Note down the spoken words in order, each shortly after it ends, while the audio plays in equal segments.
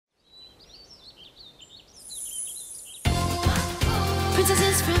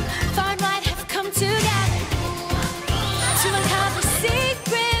princesses from far and wide have come together to uncover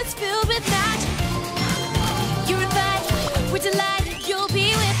secrets filled with magic. You're invited, we're delighted you'll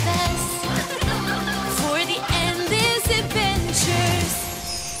be with us for the endless adventures.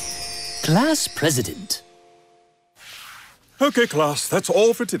 Class President. Okay, class, that's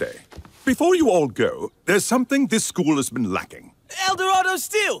all for today. Before you all go, there's something this school has been lacking. Eldorado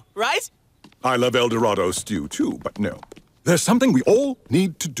stew, right? I love Eldorado stew too, but no. There's something we all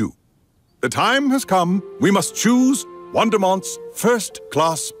need to do. The time has come. We must choose Wondermont's first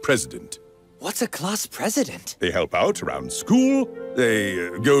class president. What's a class president? They help out around school. They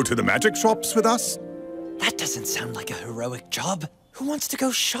go to the magic shops with us. That doesn't sound like a heroic job. Who wants to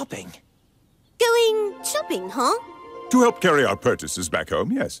go shopping? Going shopping, huh? To help carry our purchases back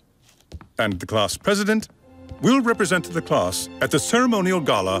home, yes. And the class president will represent the class at the ceremonial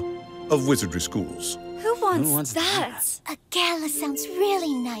gala of wizardry schools. Who wants that? A gala sounds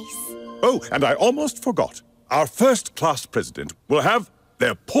really nice. Oh, and I almost forgot. Our first class president will have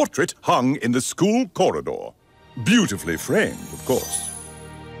their portrait hung in the school corridor. Beautifully framed, of course.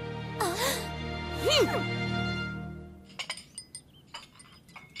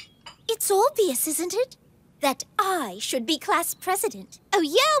 It's obvious, isn't it? That I should be class president. Oh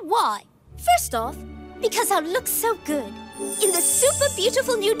yeah, why? First off, because I'll look so good in the super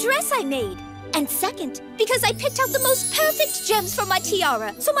beautiful new dress I made. And second, because I picked out the most perfect gems for my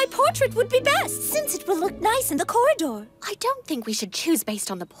tiara, so my portrait would be best, since it will look nice in the corridor. I don't think we should choose based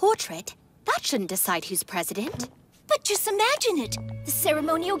on the portrait. That shouldn't decide who's president. But just imagine it. The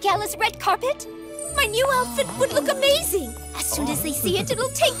ceremonial gala's red carpet. My new outfit would look amazing. As soon as they see it, it'll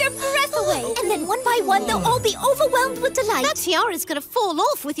take their breath away. And then one by one, they'll all be overwhelmed with delight. That tiara's gonna fall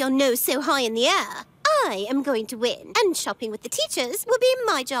off with your nose so high in the air. I am going to win, and shopping with the teachers will be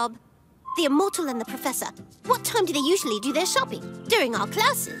my job. The Immortal and the Professor. What time do they usually do their shopping? During our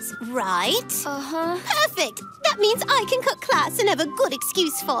classes, right? Uh-huh. Perfect! That means I can cut class and have a good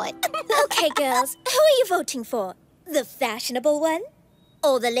excuse for it. Okay, girls, who are you voting for? The fashionable one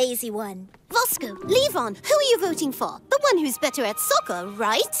or the lazy one? Vasco, Levon, who are you voting for? The one who's better at soccer,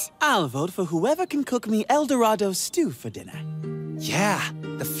 right? I'll vote for whoever can cook me Eldorado stew for dinner. Yeah,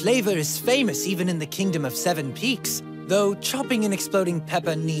 the flavor is famous even in the Kingdom of Seven Peaks. Though chopping and exploding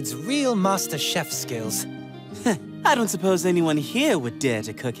pepper needs real master chef skills. I don't suppose anyone here would dare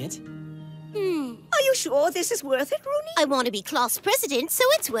to cook it. Are you sure this is worth it, Rooney? I want to be class president, so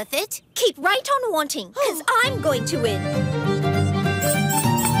it's worth it. Keep right on wanting, because I'm going to win.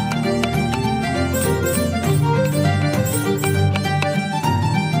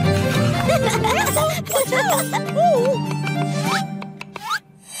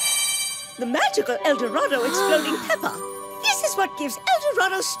 The magical Eldorado exploding pepper. This is what gives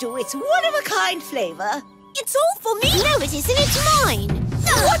Eldorado stew its one-of-a-kind flavor. It's all for me. No, it isn't. It's mine.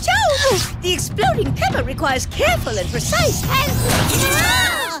 Watch out! The exploding pepper requires careful and precise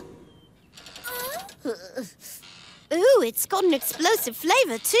handling. Ooh, it's got an explosive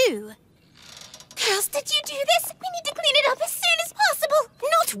flavor, too. Girls, did you do this? We need to clean it up as soon as possible.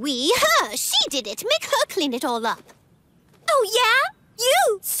 Not we, her. She did it. Make her clean it all up. Oh, yeah?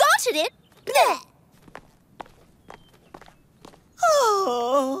 You started it? Blech.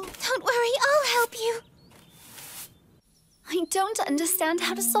 Oh. Don't worry, I'll help you. I don't understand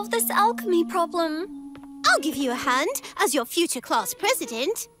how to solve this alchemy problem. I'll give you a hand as your future class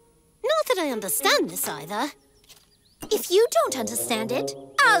president. Not that I understand this either. If you don't understand it,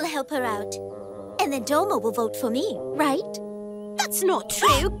 I'll help her out. And then Domo will vote for me, right? That's not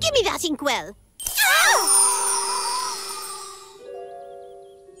true. Give me that inkwell.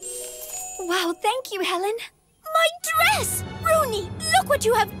 Wow, thank you, Helen. My dress! Rooney, look what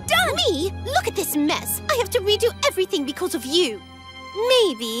you have done! Me? Look at this mess. I have to redo everything because of you.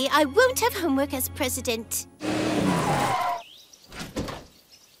 Maybe I won't have homework as president.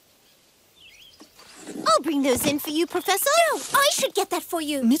 I'll bring those in for you, Professor. No, I should get that for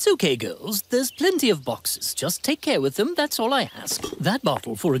you. It's okay, girls. There's plenty of boxes. Just take care with them, that's all I ask. That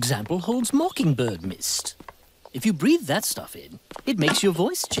bottle, for example, holds mockingbird mist. If you breathe that stuff in, it makes your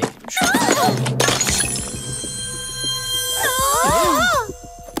voice change.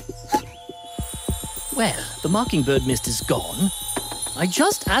 Well, the mockingbird mist is gone. I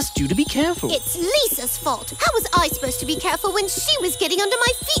just asked you to be careful. It's Lisa's fault. How was I supposed to be careful when she was getting under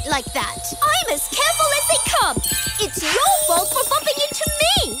my feet like that? I'm as careful as they come. It's your fault for bumping into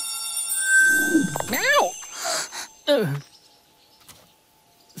me. Ow!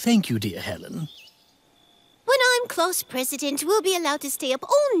 Thank you, dear Helen. When I'm class president, we'll be allowed to stay up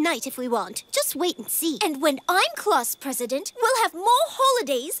all night if we want. Just wait and see. And when I'm class president, we'll have more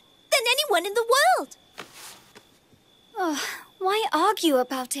holidays than anyone in the world. Why argue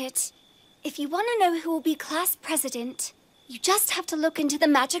about it? If you want to know who will be class president, you just have to look into the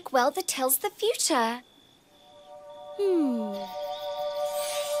magic well that tells the future.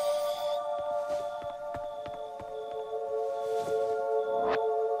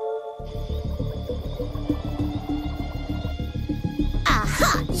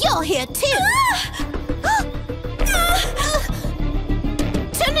 Aha! You're here too!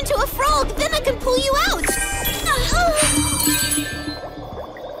 Turn into a frog, then I can pull you out!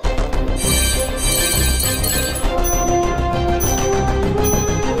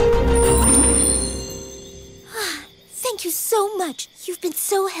 Thank you so much. You've been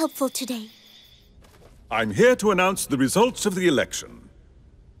so helpful today. I'm here to announce the results of the election.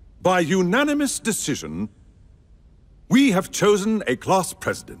 By unanimous decision, we have chosen a class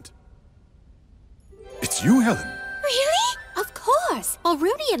president. It's you, Helen. Really? Of course. While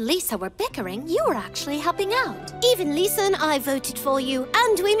Rudy and Lisa were bickering, you were actually helping out. Even Lisa and I voted for you,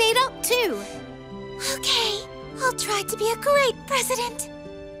 and we made up too. Okay, I'll try to be a great president.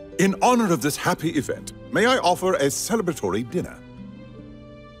 In honor of this happy event, may I offer a celebratory dinner?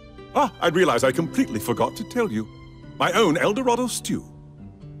 I realize I completely forgot to tell you. My own El Dorado stew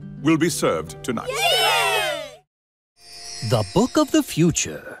will be served tonight. The Book of the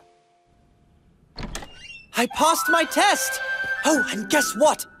Future. I passed my test! Oh, and guess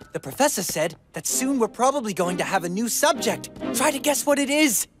what? The professor said that soon we're probably going to have a new subject. Try to guess what it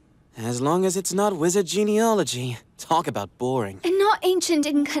is. As long as it's not wizard genealogy. Talk about boring. And not ancient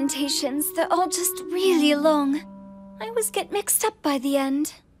incantations. They're all just really long. I always get mixed up by the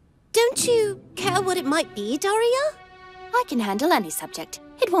end. Don't you care what it might be, Daria? I can handle any subject.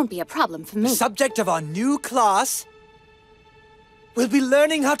 It won't be a problem for me. The subject of our new class will be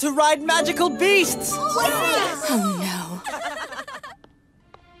learning how to ride magical beasts. Oh, no.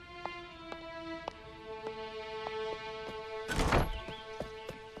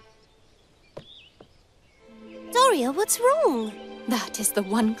 Daria, what's wrong? That is the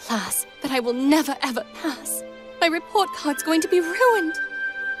one class that I will never ever pass. My report card's going to be ruined.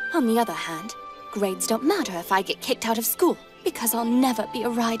 On the other hand, grades don't matter if I get kicked out of school, because I'll never be a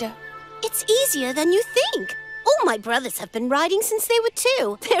rider. It's easier than you think. All my brothers have been riding since they were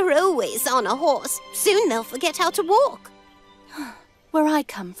 2. They're always on a horse. Soon they'll forget how to walk. Where I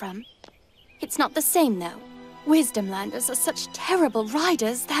come from, it's not the same, though. Wisdomlanders are such terrible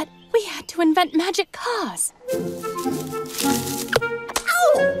riders that we had to invent magic cars. Ow!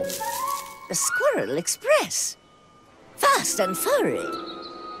 The Squirrel Express. Fast and furry.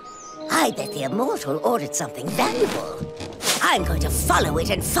 I bet the Immortal ordered something valuable. I'm going to follow it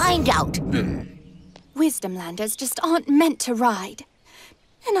and find out. Wisdomlanders just aren't meant to ride.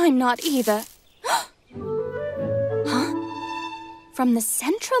 And I'm not either. Huh? From the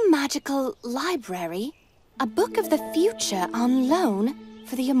Central Magical Library, a book of the future on loan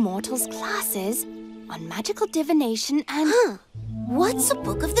for the Immortals classes on magical divination and... What's a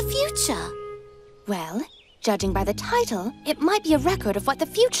book of the future? Well, judging by the title, it might be a record of what the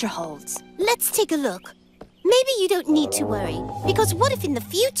future holds. Let's take a look. Maybe you don't need to worry, because what if in the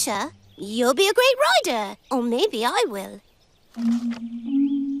future, you'll be a great rider? Or maybe I will.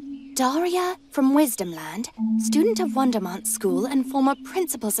 Daria from Wisdomland, student of Wondermont School and former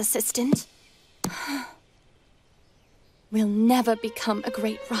principal's assistant, will never become a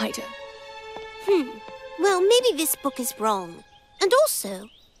great rider. Well, maybe this book is wrong. And also,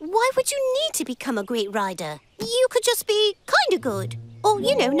 why would you need to become a great rider? You could just be kinda good. Or,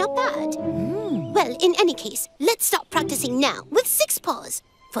 you know, not bad. Well, in any case, let's start practicing now with 6 paws.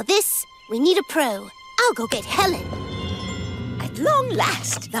 For this, we need a pro. I'll go get Helen. At long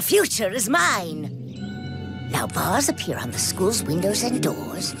last, the future is mine. Now bars appear on the school's windows and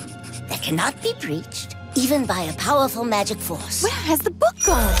doors that cannot be breached, even by a powerful magic force. Where has the book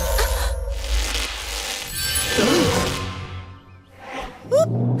gone?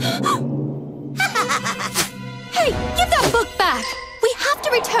 Hey, give that book back! We have to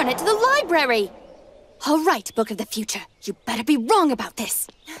return it to the library! All right, Book of the Future. You better be wrong about this.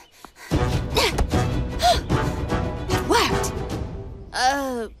 It worked.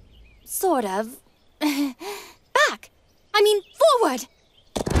 Sort of. Back! I mean, forward!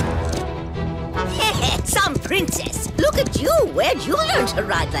 Some princess! Look at you! Where'd you learn to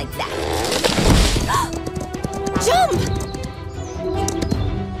ride like that? Jump!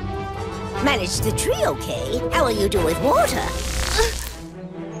 Managed the tree okay. How will you do with water?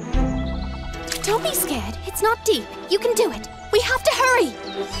 Don't be scared. It's not deep. You can do it. We have to hurry.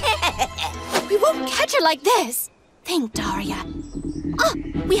 We won't catch her like this. Think, Daria.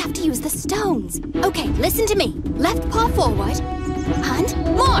 We have to use the stones. Okay, listen to me. Left paw forward. And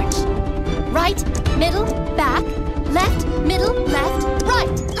march. Right, middle, back, left, middle, left,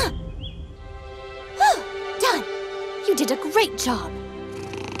 right. Done. You did a great job.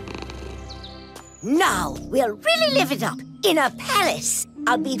 Now we'll really live it up in a palace.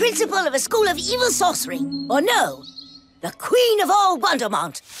 I'll be principal of a school of evil sorcery. Or no, the queen of all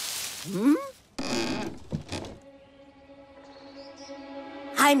Wondermont.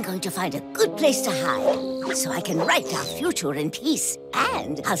 I'm going to find a good place to hide so I can write our future in peace.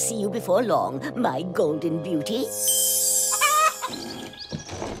 And I'll see you before long, my golden beauty.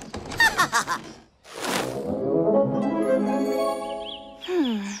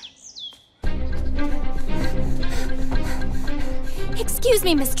 Excuse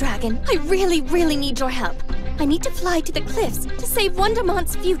me, Miss Dragon. I really need your help. I need to fly to the cliffs to save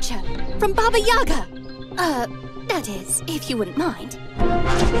Wondermont's future from Baba Yaga. That is, if you wouldn't mind.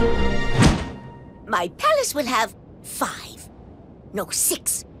 My palace will have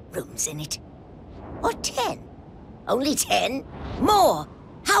 6 rooms in it. Or 10. Only 10? More.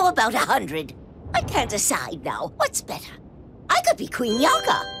 How about 100? I can't decide now. What's better? I could be Queen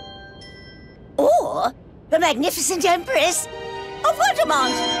Yaga. Or the Magnificent Empress of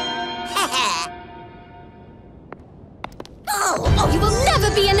Wondermont. Oh, you will never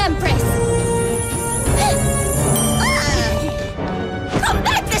be an empress! Come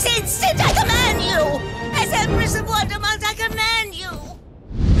back this instant, I command you! As Empress of Wondermont, I command you!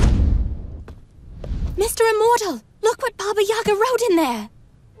 Mr. Immortal, look what Baba Yaga wrote in there.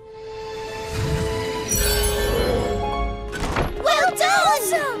 Well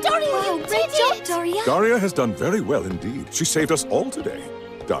done! Daria, you did it! Daria. Daria has done very well indeed. She saved us all today.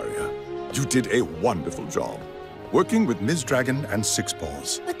 Daria, you did a wonderful job, working with Ms. Dragon and Six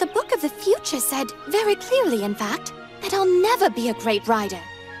Paws. But the Book of the Future said, very clearly in fact, that I'll never be a great rider.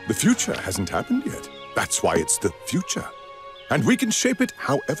 The future hasn't happened yet. That's why it's the future. And we can shape it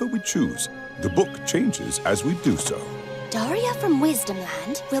however we choose. The book changes as we do so. Daria from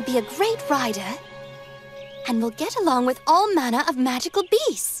Wisdomland will be a great rider and will get along with all manner of magical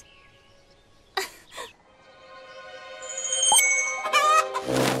beasts.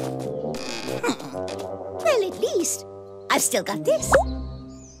 Well, at least I've still got this.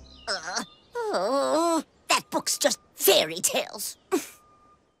 That book's just fairy tales.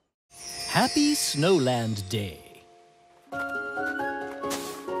 Happy Snowland Day.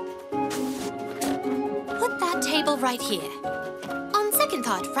 Put that table right here. On second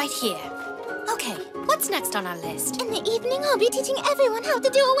thought, right here. Okay, what's next on our list? In the evening, I'll be teaching everyone how to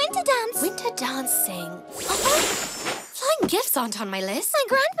do a winter dance. Winter dancing. Flying gifts aren't on my list. My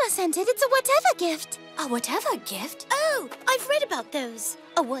grandma sent it. It's a whatever gift. A whatever gift? Oh, I've read about those.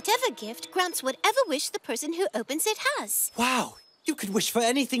 A whatever gift grants whatever wish the person who opens it has. Wow, you could wish for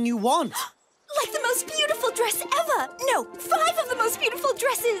anything you want. Like the most beautiful dress ever. No, 5 of the most beautiful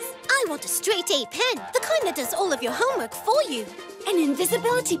dresses. I want a straight A pen, the kind that does all of your homework for you. An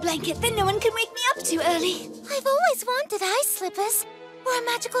invisibility blanket that no one can wake me up too early. I've always wanted ice slippers. Or a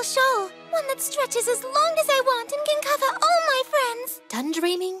magical shawl. One that stretches as long as I want and can cover all my friends. Done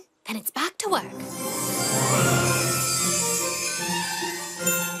dreaming? Then it's back to work.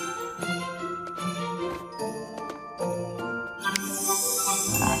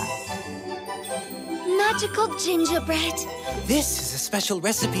 Magical gingerbread. This is a special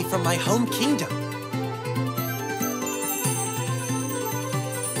recipe from my home kingdom.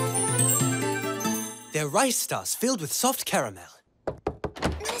 They're rice stars filled with soft caramel.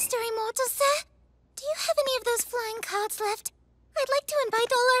 Mr. Immortal, sir, do you have any of those flying cards left? I'd like to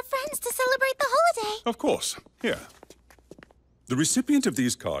invite all our friends to celebrate the holiday. Of course. Here. The recipient of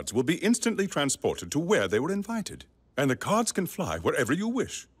these cards will be instantly transported to where they were invited. And the cards can fly wherever you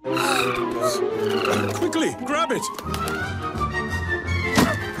wish. Quickly, grab it!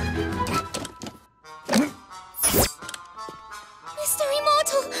 Mr.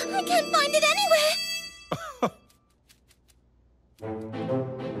 Immortal, I can't find it anywhere.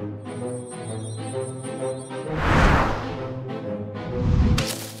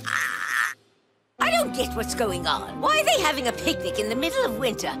 I don't get what's going on. Why are they having a picnic in the middle of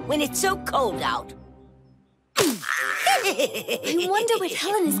winter when it's so cold out? I wonder what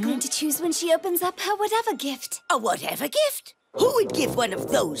Helen is going to choose when she opens up her whatever gift. A whatever gift? Who would give one of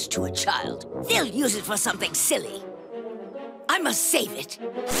those to a child? They'll use it for something silly. I must save it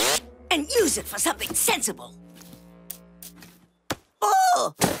and use it for something sensible.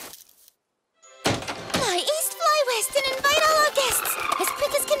 Oh! Fly east, fly west, and invite all our guests, as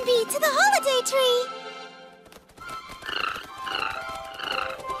quick as can be, to the holiday tree.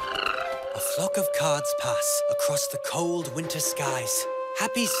 A flock of cards pass across the cold winter skies.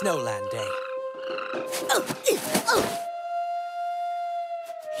 Happy Snowland Day.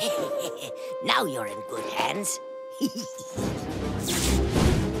 Now you're in good hands. Baba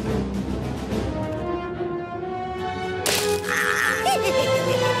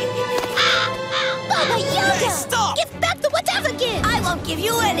Yaga! Hey, stop! Give back the whatever gift! I won't give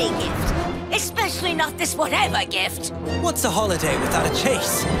you any gift. Especially not this whatever gift. What's a holiday without a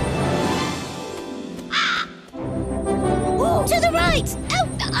chase? To the right! Oh,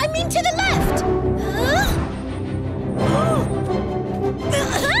 I mean to the left!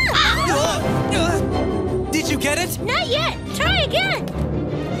 Did you get it? Not yet! Try again!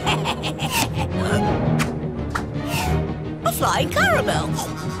 A flying caramel.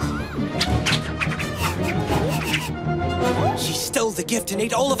 She stole the gift and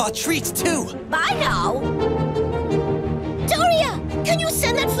ate all of our treats, too! Bye now. Daria! Can you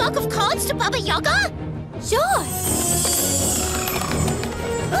send that flock of cards to Baba Yaga? Sure.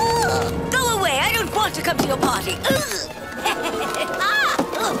 Go away. I don't want to come to your party.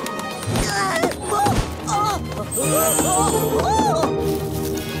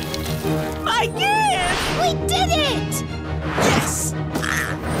 My gift! We did it! Yes!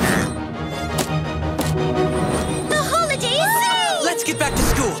 The holiday is saved! Let's get back to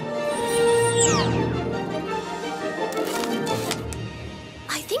school!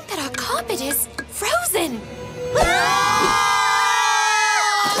 I think that our carpet is frozen.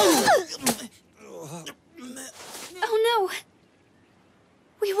 Oh no.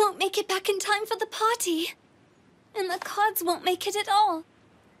 We won't make it back in time for the party. And the cards won't make it at all.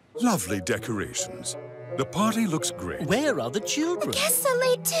 Lovely decorations. The party looks great. Where are the children? Guests are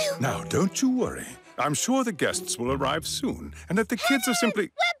late too. Now, don't you worry. I'm sure the guests will arrive soon, and that the kids are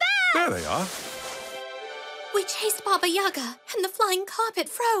simply... We're back! There they are. We chased Baba Yaga, and the flying carpet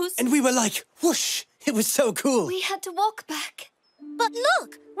froze. And we were like, whoosh! It was so cool! We had to walk back. But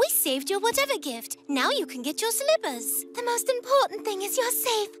look, we saved your whatever gift. Now you can get your slippers. The most important thing is you're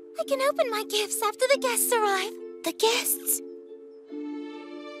safe. I can open my gifts after the guests arrive. The guests?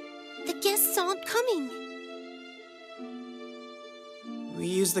 The guests aren't coming. We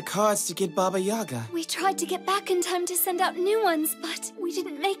used the cards to get Baba Yaga. We tried to get back in time to send out new ones, but we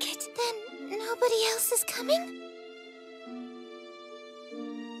didn't make it. Then nobody else is coming?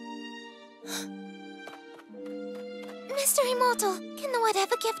 Mr. Immortal, can the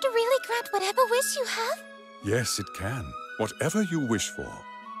whatever gift really grant whatever wish you have? Yes, it can. Whatever you wish for.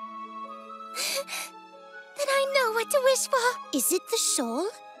 Then I know what to wish for. Is it the shawl?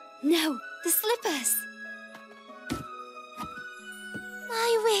 No, the slippers.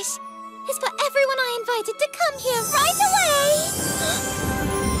 My wish is for everyone I invited to come here right away!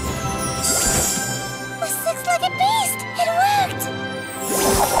 The six-legged beast! It worked!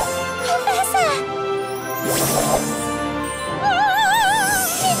 Professor!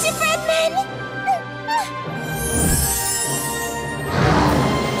 Gingerbread men!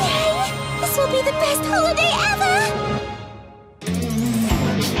 Yay! This will be the best holiday ever!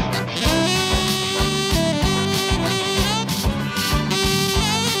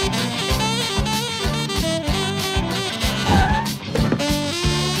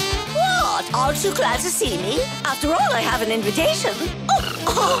 Aren't you glad to see me? After all, I have an invitation.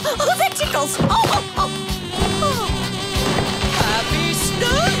 Oh, that tickles. Happy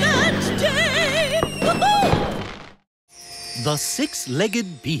Snowland Day! The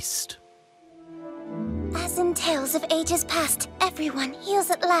Six-Legged Beast. As in tales of ages past, everyone heals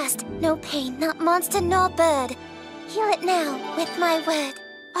at last. No pain, not monster nor bird. Heal it now with my word.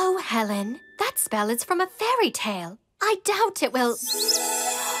 Oh, Helen, that spell is from a fairy tale. I doubt it will...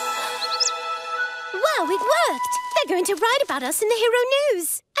 Wow, it worked! They're going to write about us in the Hero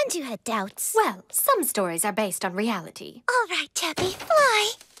News. And you had doubts. Well, some stories are based on reality. All right, Chubby,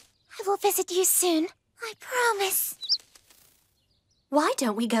 fly. I will visit you soon. I promise. Why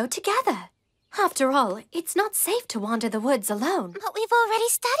don't we go together? After all, it's not safe to wander the woods alone. But we've already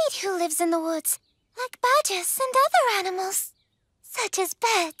studied who lives in the woods. Like badgers and other animals. Such as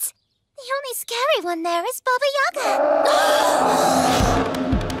birds. The only scary one there is Baba Yaga.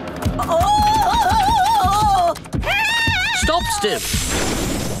 Stop still.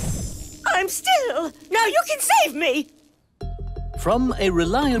 I'm still. Now you can save me. From a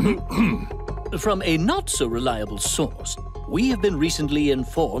not-so-reliable source, we have been recently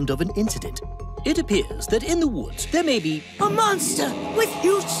informed of an incident. It appears that in the woods there may be... A monster with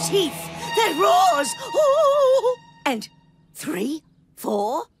huge teeth that roars. Oh! And 3,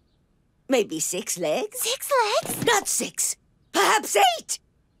 4, maybe 6 legs. 6 legs? Not 6, perhaps 8,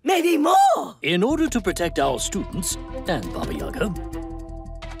 maybe more. In order to protect our students and Baba Yaga,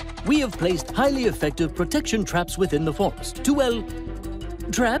 we have placed highly effective protection traps within the forest to, well,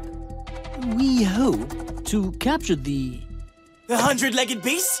 we hope to capture the... The 100-legged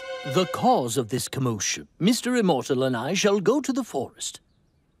beast? The cause of this commotion, Mr. Immortal and I shall go to the forest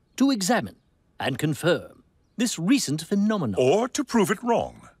to examine and confirm this recent phenomenon. Or to prove it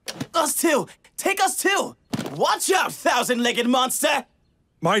wrong. Us too! Take us too! Watch out, thousand-legged monster!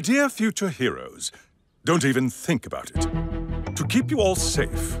 My dear future heroes, don't even think about it. To keep you all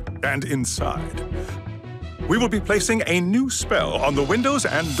safe and inside, we will be placing a new spell on the windows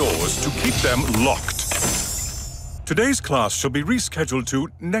and doors to keep them locked. Today's class shall be rescheduled to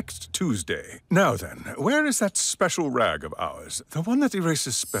next Tuesday. Now then, where is that special rag of ours? The one that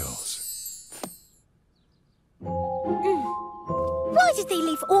erases spells. Why did they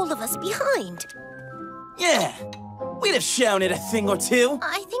leave all of us behind? Yeah, we'd have shown it a thing or two.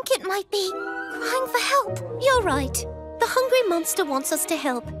 I think it might be crying for help. You're right. The hungry monster wants us to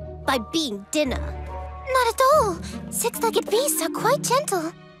help by being dinner. Not at all. Six-legged beasts are quite gentle.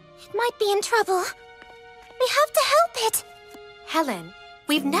 It might be in trouble. We have to help it. Helen,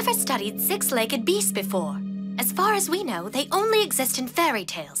 we've never studied six-legged beasts before. As far as we know, they only exist in fairy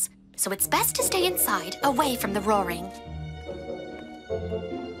tales. So it's best to stay inside, away from the roaring.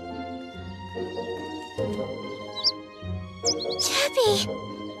 Chirpy,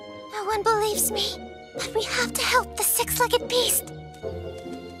 no one believes me, but we have to help the six-legged beast.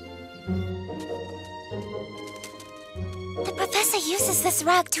 The professor uses this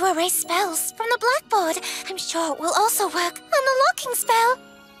rag to erase spells from the blackboard. I'm sure it will also work on the locking spell.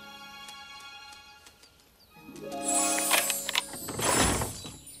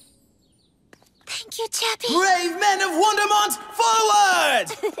 Thank you, Chirpy. Brave men of Wondermont,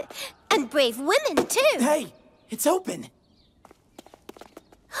 forward! And brave women, too. Hey, it's open.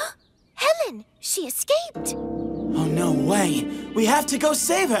 Helen, she escaped. Oh, no way. We have to go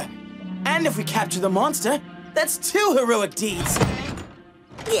save her. And if we capture the monster, that's 2 heroic deeds.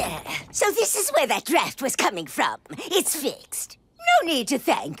 Yeah, so this is where that draft was coming from. It's fixed. No need to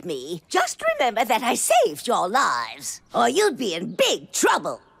thank me. Just remember that I saved your lives, or you'd be in big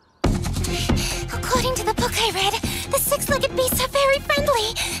trouble. According to the book I read, the six-legged beasts are very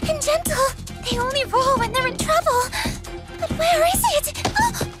friendly and gentle. They only roar when they're in trouble. But where is it?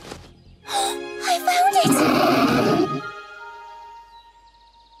 Oh, I found it!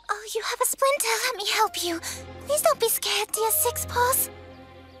 Oh, you have a splinter. Let me help you. Please don't be scared, dear Six Paws.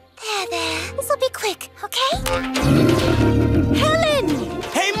 There. This'll be quick, okay? Helen!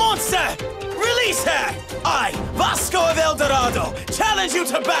 Hey, monster! Release her! I, Vasco of El Dorado, challenge you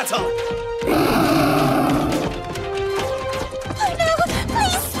to battle! Oh no!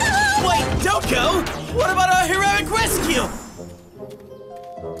 Please stop! Wait, don't go! What about our heroic rescue?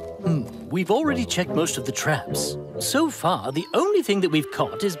 We've already checked most of the traps. So far, the only thing that we've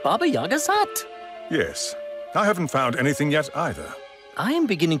caught is Baba Yaga's hut. Yes, I haven't found anything yet either. I am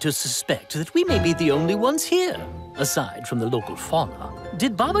beginning to suspect that we may be the only ones here. Aside from the local fauna,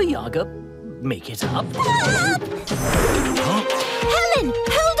 did Baba Yaga make it up? Helen,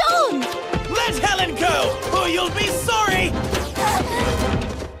 hold on! Let Helen go, or you'll be sorry!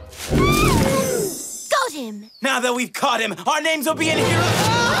 Got him! Now that we've caught him, our names will be in here.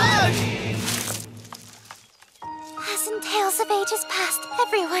 As in tales of ages past,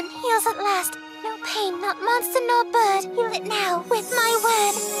 everyone heals at last. No pain, not monster nor bird. Heal it now with my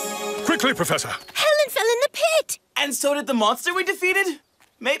word. Quickly, Professor! Helen fell in the pit! And so did the monster we defeated?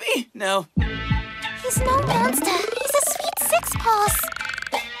 Maybe? No. He's no monster. He's a sweet Six Paws.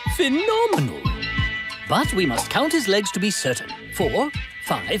 Phenomenal! But we must count his legs to be certain. 4,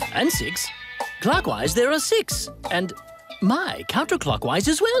 5, and 6. Clockwise, there are 6. And my, counterclockwise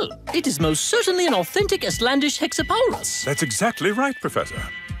as well. It is most certainly an authentic Icelandic Hexapaurus. That's exactly right, Professor.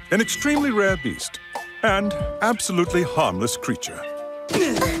 An extremely rare beast, and absolutely harmless creature.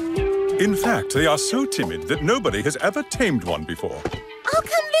 In fact, they are so timid that nobody has ever tamed one before. I'll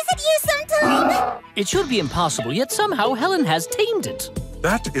come visit you sometime. It should be impossible, yet somehow Helen has tamed it.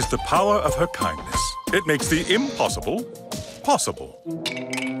 That is the power of her kindness. It makes the impossible possible.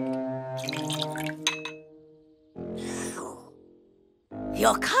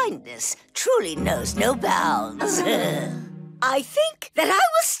 Your kindness truly knows no bounds. I think that I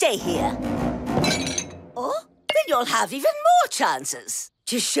will stay here. Or then you'll have even more chances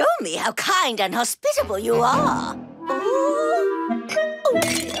to show me how kind and hospitable you are. Oh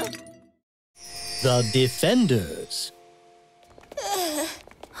dear. The Defenders.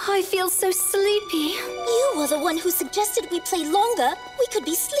 I feel so sleepy. You were the one who suggested we play longer. We could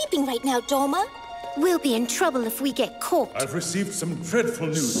be sleeping right now, Doma. We'll be in trouble if we get caught. I've received some dreadful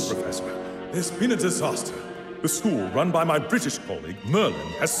news, Professor. There's been a disaster. The school, run by my British colleague, Merlin,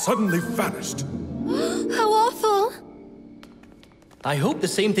 has suddenly vanished. How awful. I hope the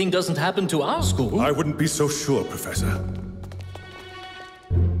same thing doesn't happen to our school. I wouldn't be so sure, Professor.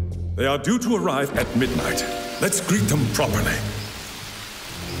 They are due to arrive at midnight. Let's greet them properly.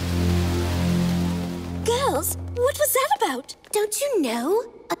 Girls, what was that about? Don't you know?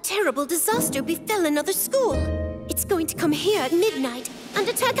 A terrible disaster befell another school. It's going to come here at midnight and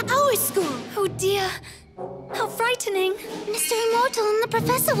attack our school. Oh dear. How frightening. Mr. Immortal and the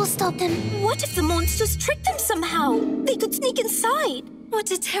professor will stop them. What if the monsters trick them somehow? They could sneak inside.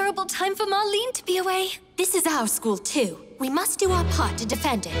 What a terrible time for Marlene to be away. This is our school too. We must do our part to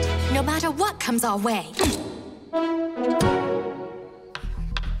defend it, no matter what comes our way.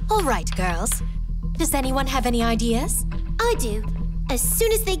 All right, girls. Does anyone have any ideas? I do. As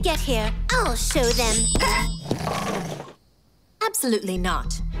soon as they get here, I'll show them. Absolutely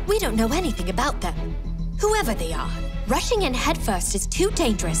not. We don't know anything about them. Whoever they are, rushing in headfirst is too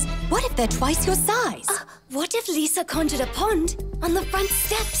dangerous. What if they're twice your size? What if Lisa conjured a pond on the front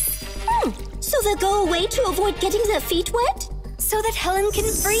steps? So they'll go away to avoid getting their feet wet? So that Helen can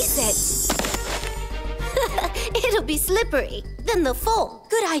freeze it. It'll be slippery. Then they'll fall.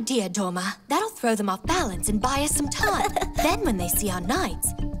 Good idea, Dorma. That'll throw them off balance and buy us some time. Then when they see our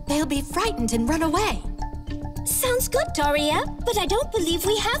knights, they'll be frightened and run away. Sounds good, Daria. But I don't believe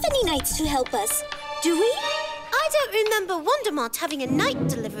we have any knights to help us. Do we? I don't remember Wondermont having a night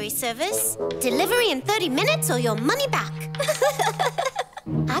delivery service. Delivery in 30 minutes or your money back.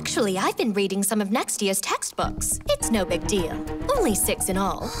 Actually, I've been reading some of next year's textbooks. It's no big deal. Only 6 in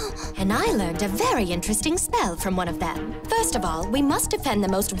all. And I learned a very interesting spell from one of them. First of all, we must defend the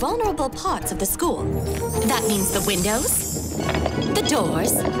most vulnerable parts of the school. That means the windows, the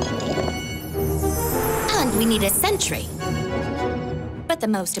doors, and we need a sentry. But the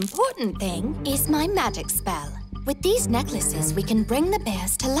most important thing is my magic spell. With these necklaces, we can bring the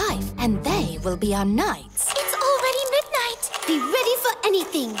bears to life, and they will be our knights. It's already midnight. Be ready for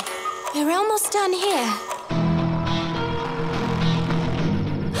anything. We're almost done here.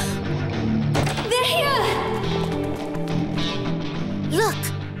 They're here! Look,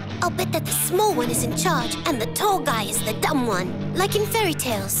 I'll bet that the small one is in charge and the tall guy is the dumb one, like in fairy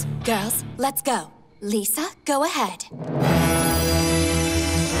tales. Girls, let's go. Lisa, go ahead.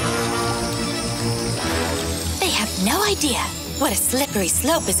 They have no idea what a slippery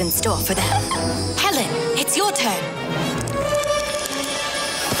slope is in store for them. Helen, it's your turn.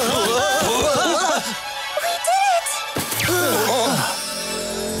 We did it!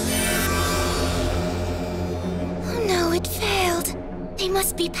 Oh no, it failed. They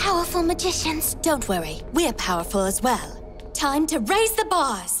must be powerful magicians. Don't worry, we're powerful as well. Time to raise the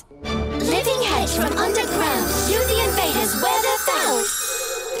bars. Living hedge from underground. Shoot the invaders where they're found.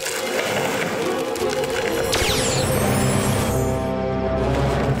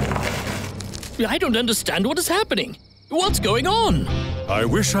 I don't understand what is happening. What's going on? I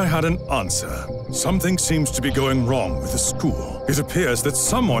wish I had an answer. Something seems to be going wrong with the school. It appears that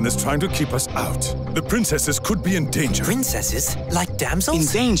someone is trying to keep us out. The princesses could be in danger. Princesses? Like damsels? In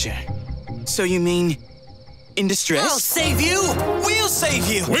danger? So you mean in distress? I'll save you! We'll save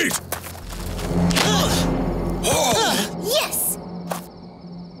you! Wait! Yes!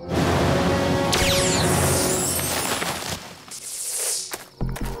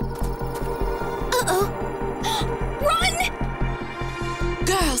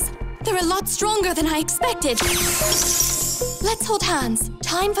 Girls, they're a lot stronger than I expected. Let's hold hands.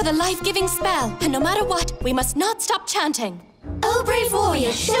 Time for the life-giving spell. And no matter what, we must not stop chanting. Oh, brave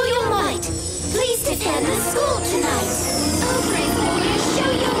warrior, show your might. Please defend the school tonight. Oh, brave warrior,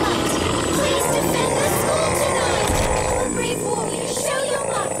 show your might. Please defend the school tonight. Oh, brave warrior, show your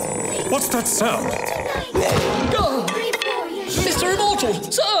might. Please What's that sound? Oh, Mr. Immortal,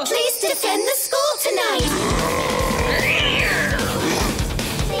 sir! Please defend the school tonight.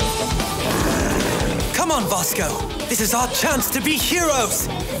 Come on, Vasco. This is our chance to be heroes.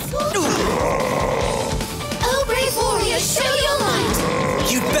 Oh, brave warrior, show your might.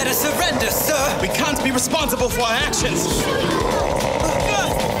 You'd better surrender, sir. We can't be responsible for our actions.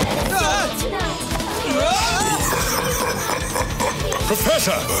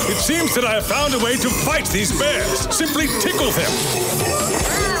 Professor, it seems that I have found a way to fight these bears. Simply tickle them.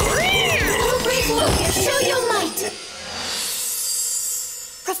 Oh, brave warrior, show your might.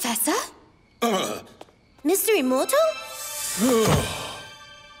 Professor? Mr. Immortal?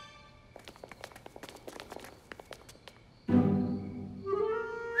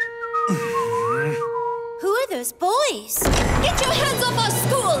 Who are those boys? Get your hands off our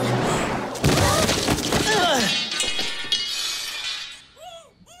school!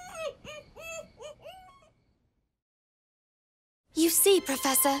 You see,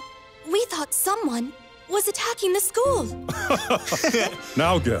 Professor, we thought someone was attacking the school.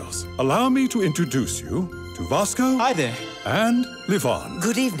 Now, girls, allow me to introduce you to to Vasco. Hi there. And Livon.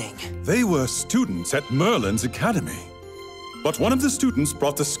 Good evening. They were students at Merlin's academy. But one of the students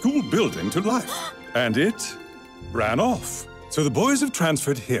brought the school building to life, and it ran off. So the boys have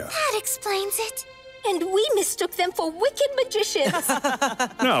transferred here. That explains it. And we mistook them for wicked magicians.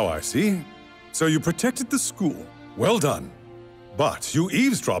 Now I see. So you protected the school. Well done. But you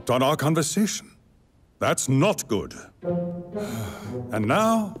eavesdropped on our conversation. That's not good. And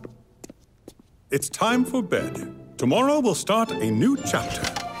now, it's time for bed. Tomorrow we'll start a new chapter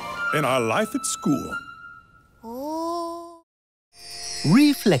in our life at school. Oh.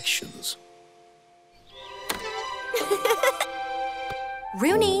 Reflections.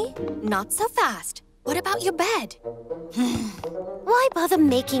 Rooney, not so fast. What about your bed? Why bother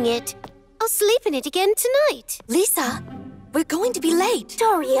making it? I'll sleep in it again tonight. Lisa, we're going to be late.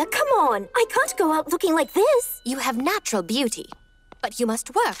 Daria, come on. I can't go out looking like this. You have natural beauty, but you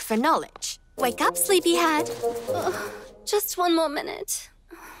must work for knowledge. Wake up, sleepyhead. Just one more minute.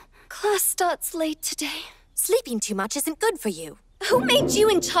 Class starts late today. Sleeping too much isn't good for you. Who made you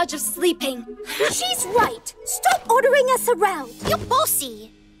in charge of sleeping? She's right. Stop ordering us around. You're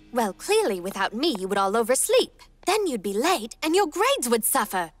bossy. Well, clearly without me you would all oversleep. Then you'd be late and your grades would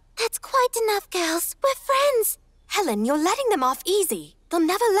suffer. That's quite enough, girls. We're friends. Helen, you're letting them off easy. They'll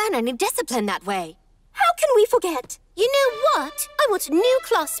never learn any discipline that way. How can we forget? You know what? I want a new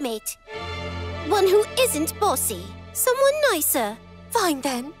classmate. One who isn't bossy. Someone nicer. Fine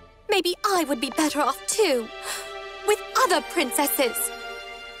then. Maybe I would be better off too. With other princesses.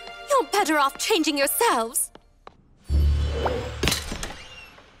 You're better off changing yourselves.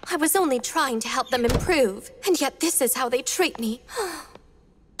 I was only trying to help them improve, and yet this is how they treat me.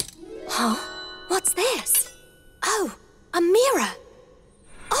 Huh? What's this? Oh, a mirror.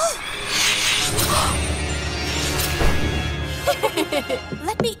 Oh!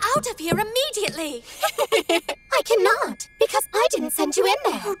 Let me out of here immediately! I cannot, because I didn't send you in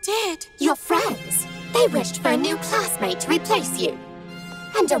there. Who did? Your friends. They wished for a new classmate to replace you.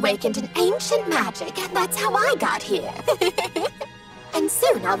 And awakened an ancient magic, and that's how I got here. And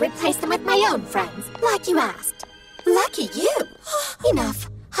soon I'll replace them with my own friends, like you asked. Lucky you. Enough.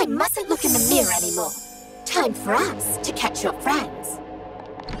 I mustn't look in the mirror anymore. Time for us to catch your friends.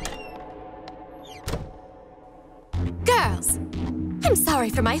 Girls, I'm sorry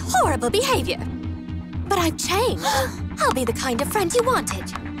for my horrible behavior. But I've changed. I'll be the kind of friend you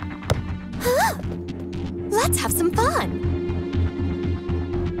wanted. Let's have some fun.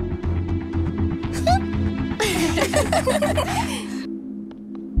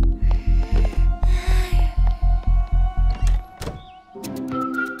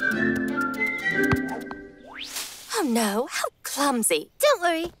 Oh no, how clumsy. Don't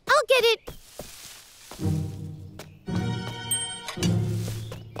worry, I'll get it.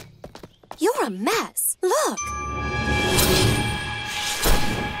 You're a mess. Look.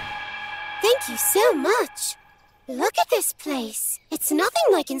 Thank you so much. Look at this place. It's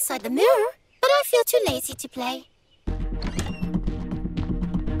nothing like inside the mirror, but I feel too lazy to play.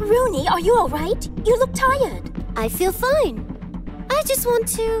 Rooney, are you all right? You look tired. I feel fine. I just want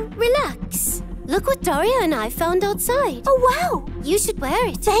to relax. Look what Daria and I found outside. Oh, wow. You should wear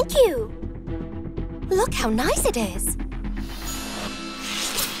it. Thank you. Look how nice it is.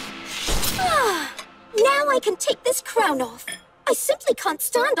 Now I can take this crown off. I simply can't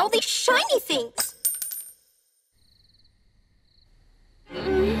stand all these shiny things.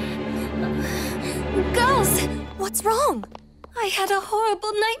 Girls, What's wrong? I had a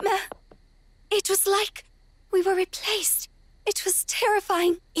horrible nightmare. It was like we were replaced. It was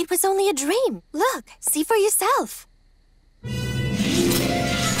terrifying. It was only a dream. Look, see for yourself.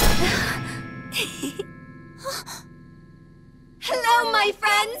 Hello, my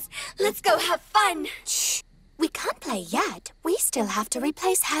friends. Let's go have fun. Shh. We can't play yet. We still have to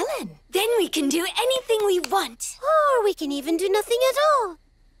replace Helen. Then we can do anything we want. Or we can even do nothing at all.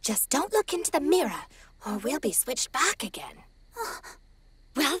 Just don't look into the mirror, or we'll be switched back again.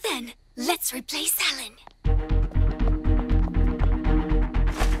 Well then, let's replace Helen.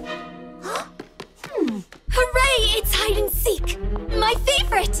 Hooray! It's hide and seek. My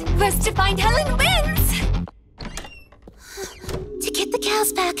favorite. First to find Helen wins. To get the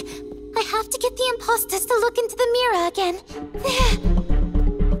cows back, I have to get the imposters to look into the mirror again.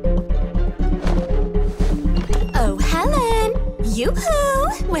 Oh, Helen! Yoo-hoo!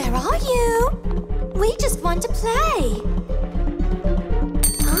 Where are you? We just want to play.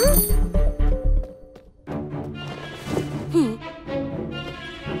 Huh?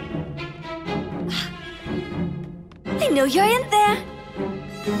 I know you're in there.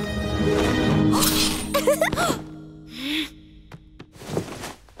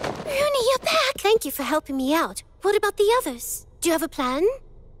 Rooney, you're back. Thank Thank you for helping me out. What about the others? Do you have a plan?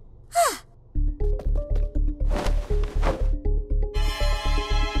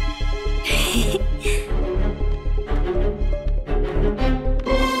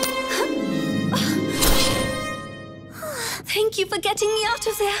 Thank you for getting me out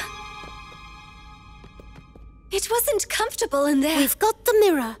of there. It wasn't comfortable in there. We've got the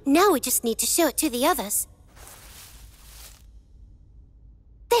mirror. Now we just need to show it to the others.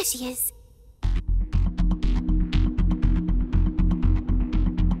 There she is.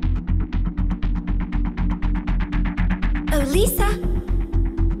 Oh, Lisa.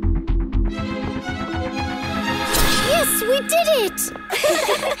 Yes, we did it!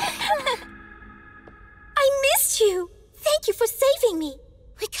 I missed you. Thank you for saving me.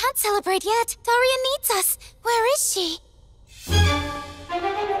 We can't celebrate yet. Daria needs us. Where is she?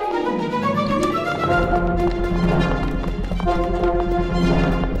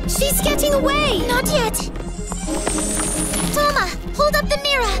 She's getting away! Not yet. Toma, hold up the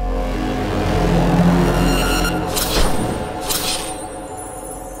mirror.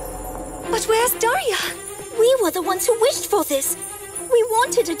 But where's Daria? We were the ones who wished for this. We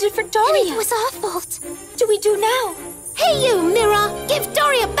wanted a different Daria. And it was our fault. What do we do now? Hey you, mirror! Give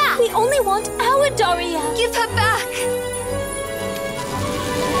Daria back! We only want our Daria. Give her back.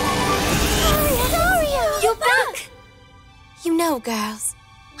 Daria! You're back. You know, girls,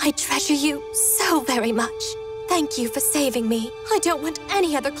 I treasure you so very much. Thank you for saving me. I don't want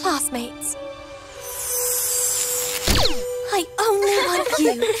any other classmates. I only want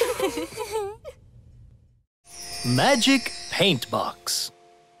you. Magic Paintbox.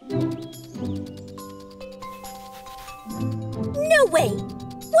 No way.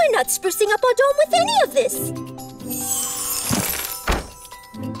 We're not sprucing up our dome with any of this.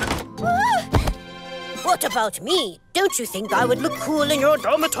 What about me? Don't you think I would look cool in your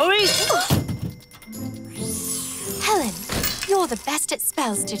dormitory? Helen, you're the best at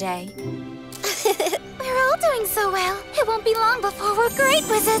spells today. We're all doing so well. It won't be long before we're great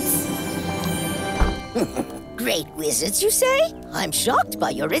wizards. Great wizards, you say? I'm shocked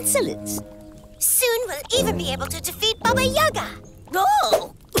by your insolence. Soon we'll even be able to defeat Baba Yaga.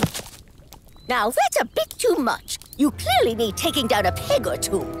 Oh! Now that's a bit too much. You clearly need taking down a peg or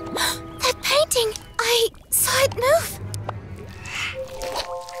two. That painting, I saw it move.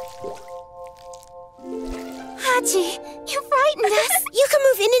 Hachi, you frightened us. You can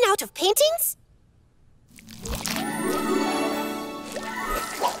move in and out of paintings?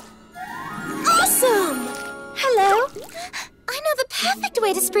 Awesome! Hello. I know the perfect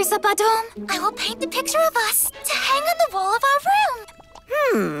way to spruce up our dome. I will paint a picture of us to hang on the wall of our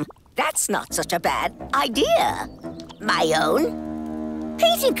room. That's not such a bad idea. My own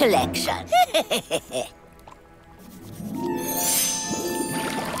painting collection.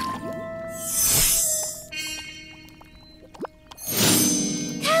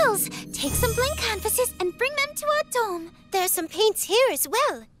 Girls, take some blank canvases and bring them to our dome. There's some paints here as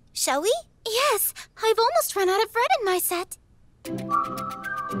well. Shall we? Yes, I've almost run out of red in my set.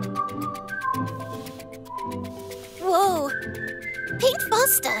 Whoa! Paint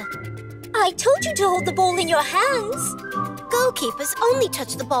faster! I told you to hold the ball in your hands. Goalkeepers only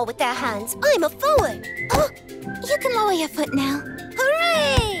touch the ball with their hands. I'm a forward. Oh, you can lower your foot now.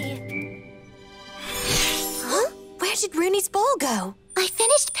 Hooray! Huh? Where did Rooney's ball go? I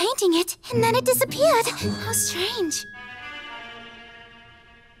finished painting it, and then it disappeared. How strange.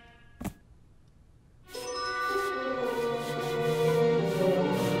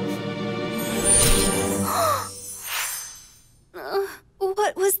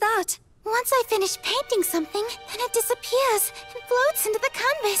 What was that? Once I finish painting something, then it disappears and floats into the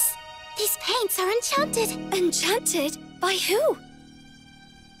canvas. These paints are enchanted. Enchanted? By who?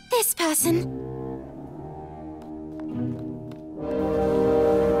 This person.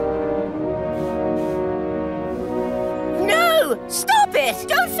 No! Stop it!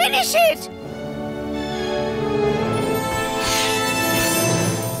 Don't finish it!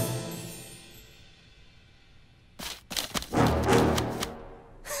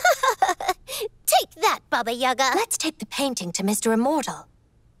 Take that, Baba Yaga. Let's take the painting to Mr. Immortal.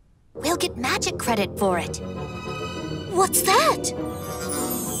 We'll get magic credit for it. What's that?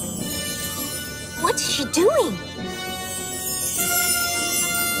 What is she doing?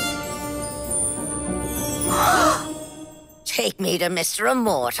 Take me to Mr.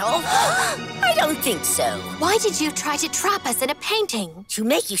 Immortal? I don't think so. Why did you try to trap us in a painting? To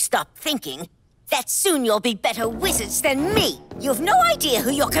make you stop thinking that soon you'll be better wizards than me. You've no idea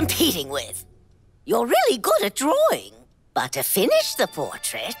who you're competing with. You're really good at drawing. But to finish the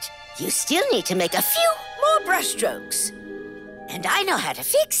portrait, you still need to make a few more brushstrokes. And I know how to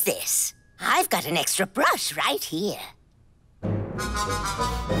fix this. I've got an extra brush right here.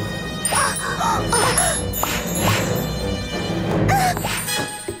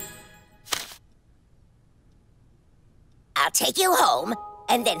 I'll take you home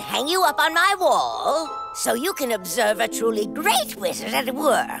and then hang you up on my wall so you can observe a truly great wizard at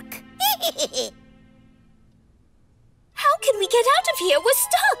work. How can we get out of here? We're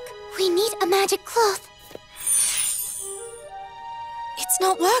stuck. We need a magic cloth. It's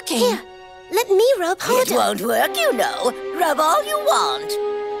not working. Here, let me rub harder. It won't work, you know. Rub all you want.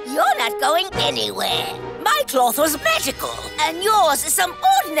 You're not going anywhere. My cloth was magical, and yours is some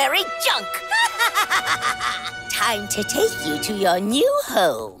ordinary junk. Time to take you to your new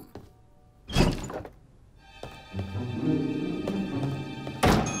home.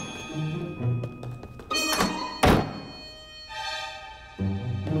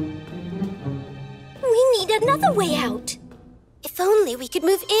 We need another way out. If only we could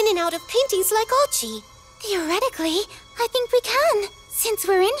move in and out of paintings like Archie. Theoretically, I think we can. Since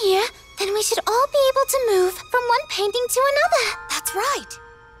we're in here, then we should all be able to move from one painting to another. That's right.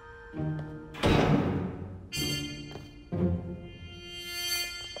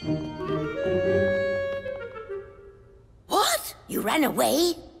 What? You ran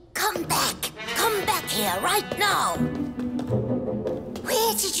away? Come back. Come back here right now.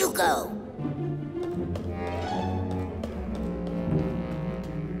 Where did you go?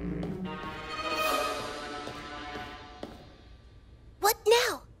 What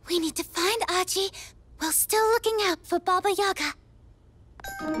now? We need to find Archie while still looking out for Baba Yaga.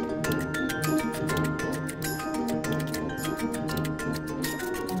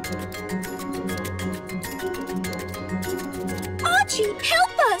 Archie,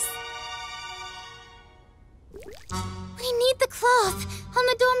 help us! We need the cloth on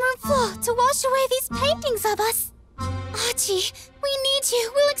the dorm room floor to wash away these paintings of us. Archie, we need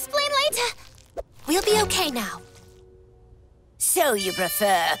you. We'll explain later. We'll be okay now. So you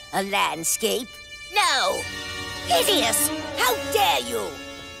prefer a landscape? No! Hideous! How dare you!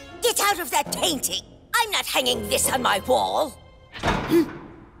 Get out of that painting! I'm not hanging this on my wall!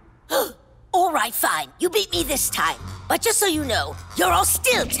 All right, fine. You beat me this time. But just so you know, you're all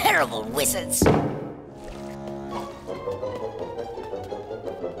still terrible wizards.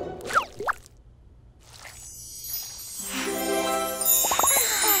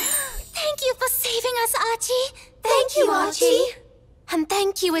 Thank you for saving us, Archie. Thank you, Archie. And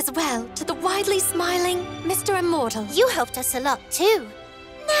thank you as well to the widely smiling Mr. Immortal. You helped us a lot, too.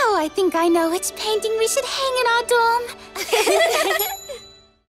 Now I think I know which painting we should hang in our dorm.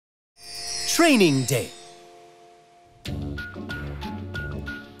 Training Day.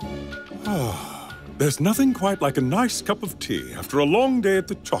 There's nothing quite like a nice cup of tea after a long day at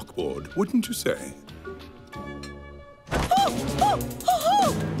the chalkboard, wouldn't you say?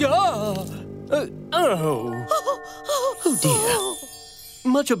 Oh dear.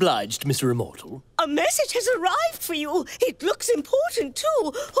 Much obliged, Mr. Immortal. A message has arrived for you. It looks important,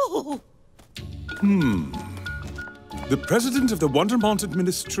 too. The president of the Wondermont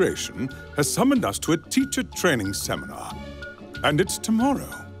administration has summoned us to a teacher training seminar. And it's tomorrow.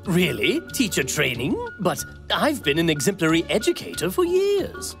 Really? Teacher training? But I've been an exemplary educator for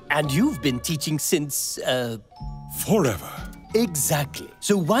years. And you've been teaching since, Forever. Exactly.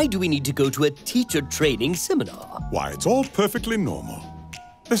 So why do we need to go to a teacher training seminar? Why, it's all perfectly normal.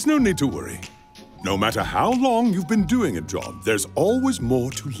 There's no need to worry. No matter how long you've been doing a job, there's always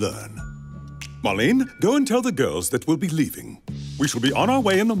more to learn. Marlene, go and tell the girls that we'll be leaving. We shall be on our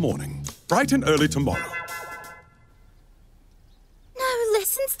way in the morning, bright and early tomorrow. No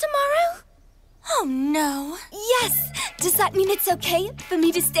lessons tomorrow? Oh, no. Yes! Does that mean it's okay for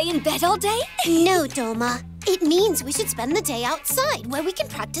me to stay in bed all day? No, Doma. It means we should spend the day outside where we can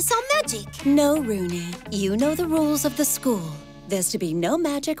practice our magic. No, Rooney. You know the rules of the school. There's to be no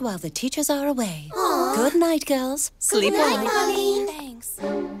magic while the teachers are away. Aww. Good night, girls. Sleep Good night, well. Marlene. Thanks.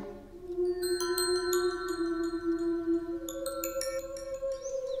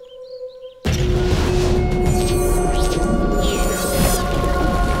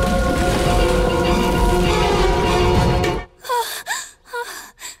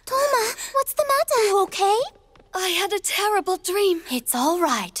 Toma, what's the matter? You okay? I had a terrible dream. It's all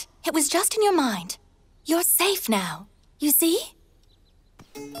right. It was just in your mind. You're safe now. You see?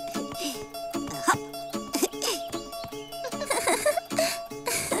 Please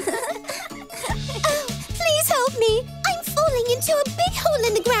help me. I'm falling into a big hole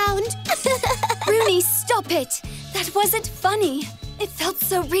in the ground. Rooney, stop it. That wasn't funny. It felt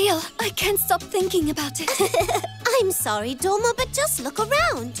so real. I can't stop thinking about it. I'm sorry, Doma, but just look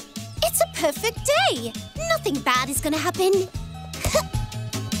around. It's a perfect day. Nothing bad is gonna happen.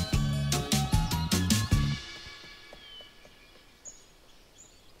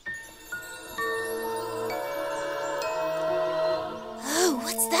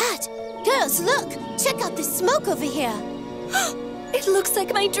 Girls, look! Check out this smoke over here. It looks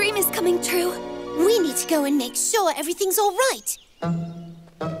like my dream is coming true. We need to go and make sure everything's all right.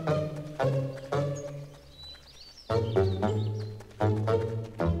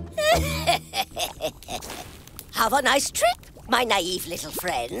 Have a nice trip, my naive little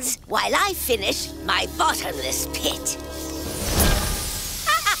friends, while I finish my bottomless pit.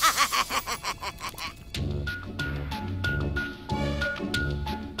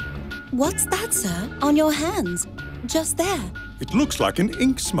 What's that, sir? On your hands? Just there. It looks like an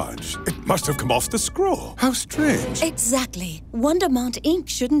ink smudge. It must have come off the scroll. How strange. Exactly. Wondermont ink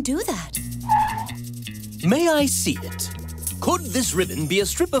shouldn't do that. May I see it? Could this ribbon be a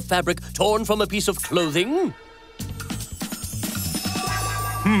strip of fabric torn from a piece of clothing?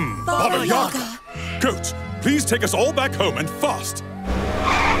 Baba Yaga! Coach, please take us all back home and fast.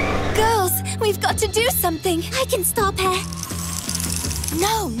 Girls, we've got to do something. I can stop her.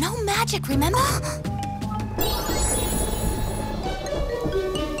 No magic, remember?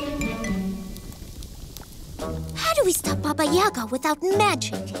 How do we stop Baba Yaga without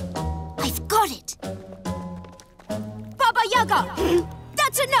magic? I've got it. Baba Yaga!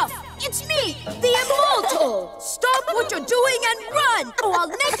 That's enough! It's me, the Immortal! Stop what you're doing and run, or I'll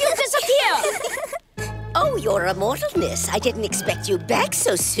make you disappear! Oh, your immortalness. I didn't expect you back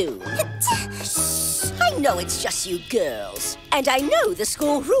so soon. I know it's just you girls. And I know the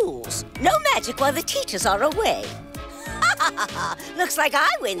school rules. No magic while the teachers are away. Looks like I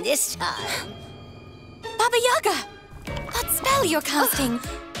win this time. Baba Yaga! That spell you're casting.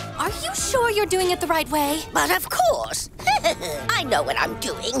 Are you sure you're doing it the right way? But of course. I know what I'm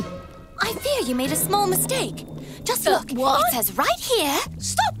doing. I fear you made a small mistake. Just look. What? It says right here.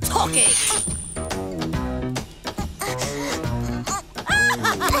 Stop talking!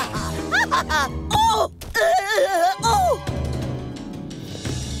 Oh!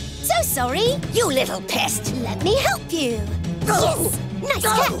 So sorry. You little pest! Let me help you. Go! Yes, nice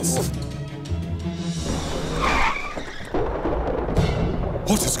catch.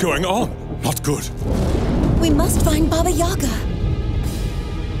 What is going on? Not good. We must find Baba Yaga.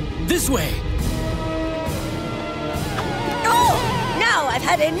 This way! Oh! Now I've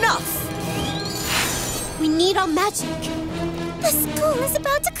had enough! We need our magic. The school is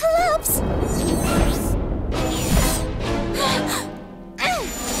about to collapse.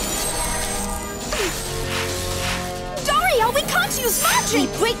 Daria, we can't use magic! We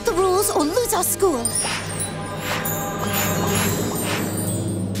break the rules or lose our school.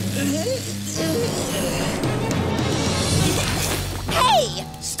 Hey!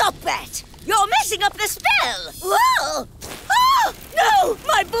 Stop that! You're messing up the spell! Whoa! Oh! No!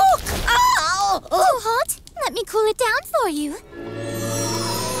 My book! Ow! Too hot? Let me cool it down for you.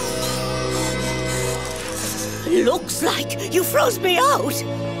 Looks like you froze me out!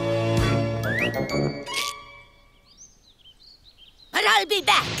 But I'll be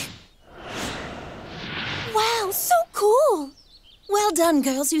back! Wow, so cool. Well done,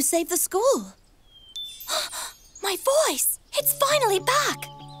 girls. You saved the school. My voice. It's finally back.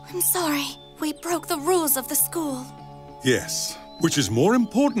 I'm sorry. We broke the rules of the school. Yes, which is more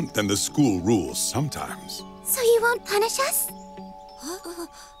important than the school rules sometimes. So you won't punish us?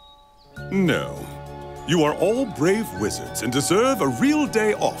 No. You are all brave wizards and deserve a real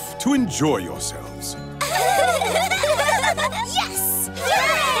day off to enjoy yourselves. Yes!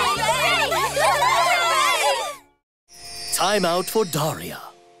 Time out for Daria.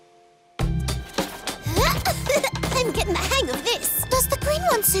 I'm getting the hang of this. Does the green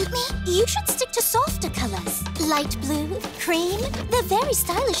one suit me? You should stick to softer colors. Light blue, cream. They're very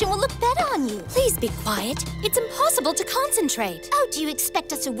stylish and will look better on you. Please be quiet. It's impossible to concentrate. Oh, do you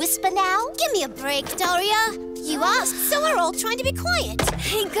expect us to whisper now? Give me a break, Daria. You asked, so we're all trying to be quiet.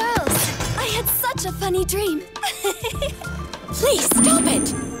 Hey, girls. I had such a funny dream. Please stop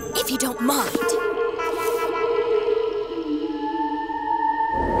it, if you don't mind.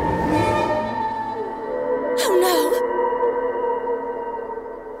 Oh, no.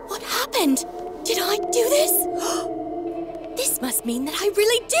 What happened? Did I do this? This must mean that I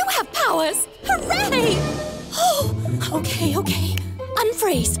really do have powers. Hooray! Oh, okay.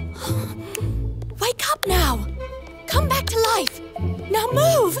 Unfreeze. Wake up now. Come back to life. Now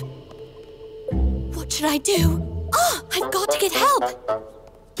move. What should I do? Oh, I've got to get help.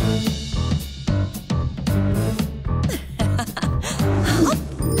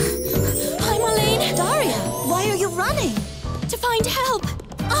 Hi, Marlene. Daria, why are you running? To find help.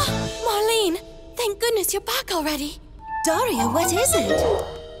 Oh, Marlene, thank goodness you're back already. Daria, what is it?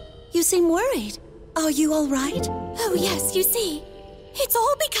 You seem worried. Are you all right? Oh, yes, you see. It's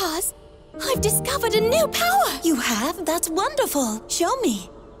all because I've discovered a new power. You have? That's wonderful. Show me.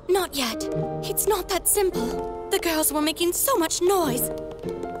 Not yet. It's not that simple. The girls were making so much noise.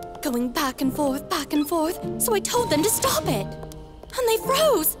 Going back and forth, so I told them to stop it. And they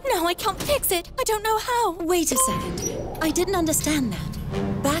froze. Now I can't fix it. I don't know how. Wait a second. I didn't understand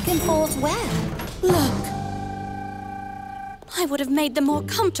that. Back and forth where? Look. I would have made them more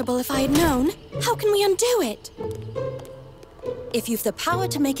comfortable if I had known. How can we undo it? If you've the power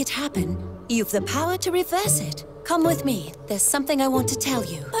to make it happen, you've the power to reverse it. Come with me. There's something I want to tell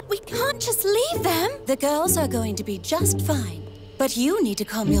you. But we can't just leave them. The girls are going to be just fine. But you need to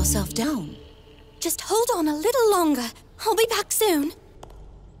calm yourself down. Just hold on a little longer. I'll be back soon.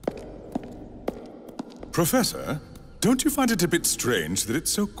 Professor, don't you find it a bit strange that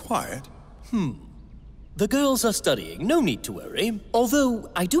it's so quiet? The girls are studying, no need to worry. Although,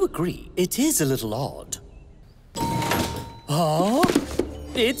 I do agree, it is a little odd. Oh,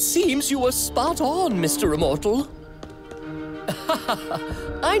 it seems you were spot on, Mr. Immortal.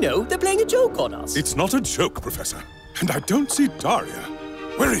 I know, they're playing a joke on us. It's not a joke, Professor. And I don't see Daria.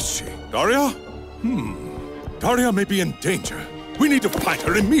 Where is she? Daria? Daria may be in danger. We need to find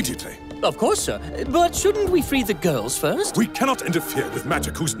her immediately. Of course, sir. But shouldn't we free the girls first? We cannot interfere with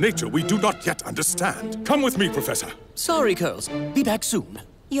magic whose nature we do not yet understand. Come with me, Professor. Sorry, girls. Be back soon.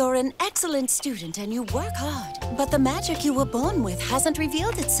 You're an excellent student and you work hard. But the magic you were born with hasn't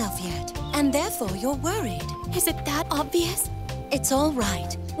revealed itself yet. And therefore, you're worried. Is it that obvious? It's all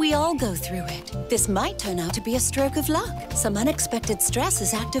right. We all go through it. This might turn out to be a stroke of luck. Some unexpected stress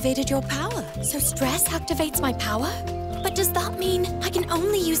has activated your power. So stress activates my power? But does that mean I can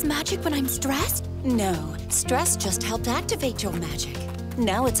only use magic when I'm stressed? No, stress just helped activate your magic.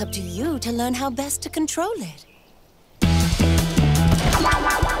 Now it's up to you to learn how best to control it.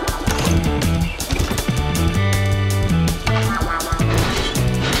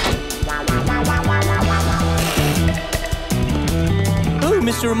 Oh,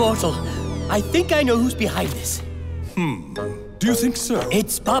 Mr. Immortal, I think I know who's behind this. Do you think so?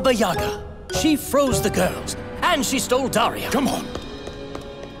 It's Baba Yaga. She froze the girls, and she stole Daria. Come on.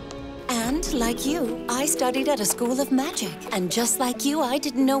 And like you, I studied at a school of magic. And just like you, I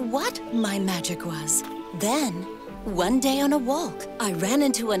didn't know what my magic was. Then, one day on a walk, I ran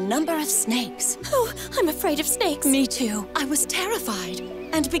into a number of snakes. Oh, I'm afraid of snakes. Me too. I was terrified.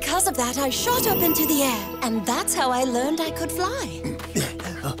 And because of that, I shot up into the air. And that's how I learned I could fly.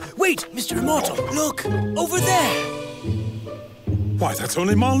 Wait, Mr. Immortal, look, over there. Why, that's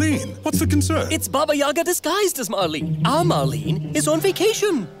only Marlene. What's the concern? It's Baba Yaga disguised as Marlene. Our Marlene is on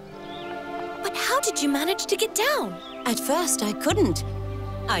vacation. But how did you manage to get down? At first, I couldn't.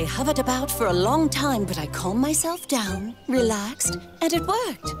 I hovered about for a long time, but I calmed myself down, relaxed, and it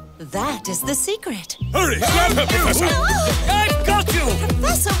worked. That is the secret. Hurry, grab her, Professor! I've got you!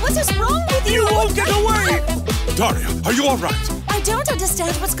 Professor, what is wrong with you? You won't get away! Daria, are you all right? I don't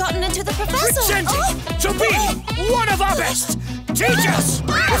understand what's gotten into the professor. Pretending to be one of our best! Teach us!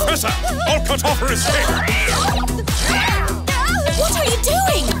 Professor, I'll cut off her escape! What are you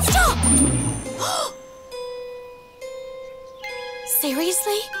doing? Stop!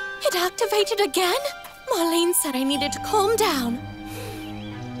 Seriously? It activated again? Marlene said I needed to calm down.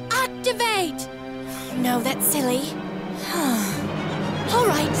 Activate! No, that's silly. All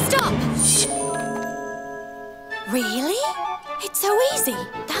right, stop! Really? It's so easy.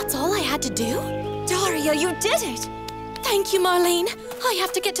 That's all I had to do? Daria, you did it! Thank you, Marlene. I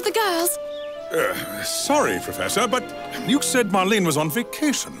have to get to the girls. Sorry, Professor, but you said Marlene was on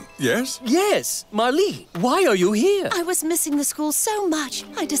vacation, yes? Yes, Marlene, why are you here? I was missing the school so much,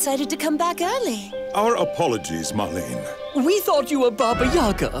 I decided to come back early. Our apologies, Marlene. We thought you were Baba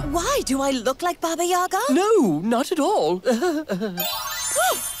Yaga. Why? Do I look like Baba Yaga? No, not at all.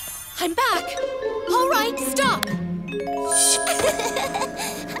 I'm back. All right, stop.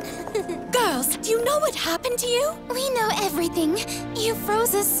 Girls, do you know what happened to you? We know everything. You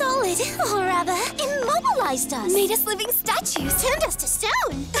froze us solid, or rather, immobilized us. Made us living statues. Turned us to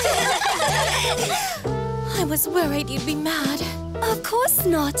stone. I was worried you'd be mad. Of course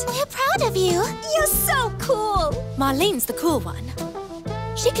not. We're proud of you. You're so cool. Marlene's the cool one.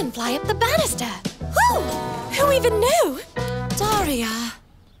 She can fly up the banister. Whew! Who even knew? Daria.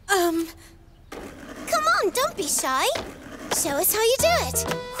 Come on, don't be shy. Show us how you do it.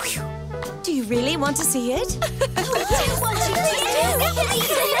 Do you really want to see it?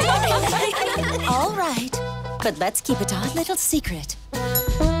 All right, but let's keep it our little secret.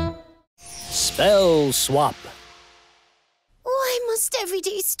 Spell swap. Why must every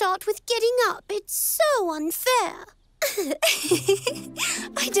day start with getting up? It's so unfair.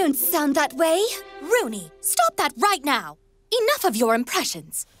 I don't sound that way. Rooney, stop that right now. Enough of your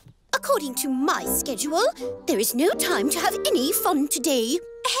impressions. A According to my schedule, there is no time to have any fun today.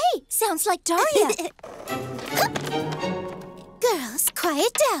 Hey, sounds like Daria. Girls,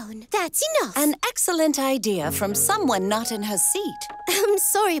 quiet down. That's enough. An excellent idea from someone not in her seat. I'm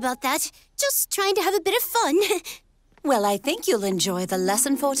sorry about that. Just trying to have a bit of fun. Well, I think you'll enjoy the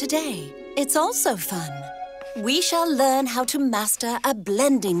lesson for today. It's also fun. We shall learn how to master a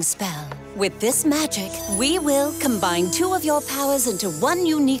blending spell. With this magic, we will combine 2 of your powers into one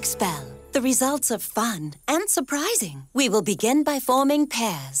unique spell. The results are fun and surprising. We will begin by forming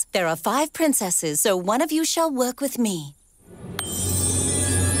pairs. There are 5 princesses, so one of you shall work with me.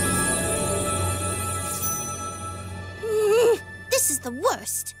 This is the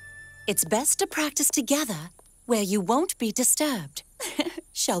worst. It's best to practice together where you won't be disturbed.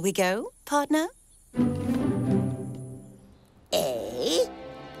 Shall we go, partner? A,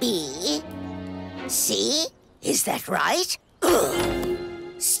 B, C? Is that right? Ugh.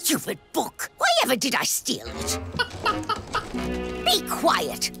 Stupid book. Why ever did I steal it? Be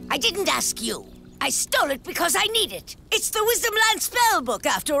quiet. I didn't ask you. I stole it because I need it. It's the Wisdomland spellbook,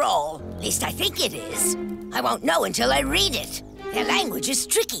 after all. At least I think it is. I won't know until I read it. Their language is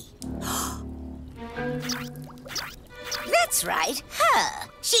tricky. That's right, her.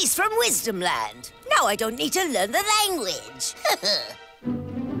 She's from Wisdomland. Now I don't need to learn the language.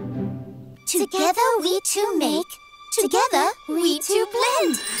 Together we two make, together we two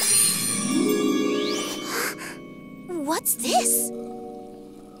blend. What's this?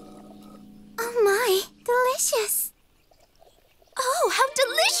 Oh my, delicious. Oh, how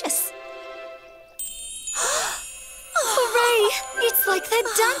delicious. Hooray! It's like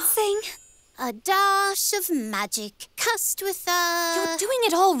they're dancing. A dash of magic, cast with a... You're doing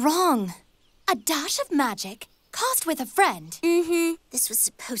it all wrong. A dash of magic, cast with a friend. This was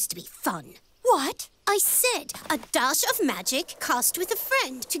supposed to be fun. What? I said a dash of magic, cast with a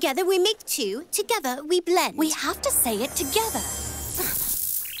friend. Together we make 2, together we blend. We have to say it together.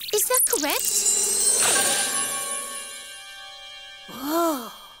 Is that correct? Whoa.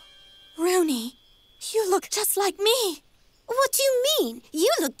 Rooney, you look just like me. What do you mean?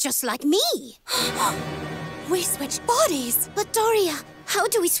 You look just like me. We switched bodies. But Daria, how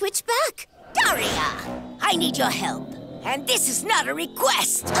do we switch back? Daria, I need your help. And this is not a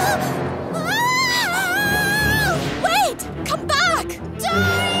request. Wait! Come back!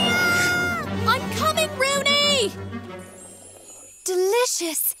 Daria! I'm coming, Rooney!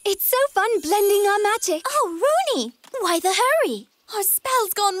 Delicious. It's so fun blending our magic. Oh, Rooney, why the hurry? Our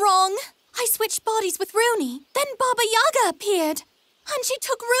spell's gone wrong. I switched bodies with Rooney. Then Baba Yaga appeared. And she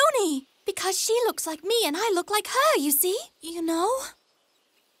took Rooney. Because she looks like me and I look like her, you see? You know?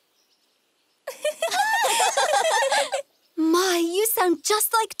 My, you sound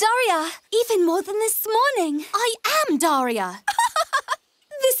just like Daria. Even more than this morning. I am Daria.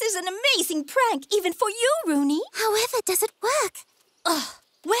 This is an amazing prank, even for you, Rooney. However, does it work?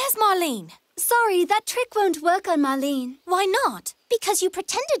 Where's Marlene? Sorry, that trick won't work on Marlene. Why not? Because you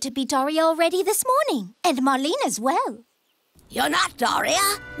pretended to be Daria already this morning. And Marlene as well. You're not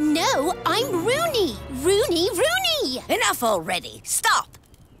Daria? No, I'm Rooney. Rooney. Enough already. Stop.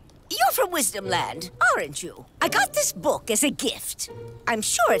 You're from Wisdomland, aren't you? I got this book as a gift. I'm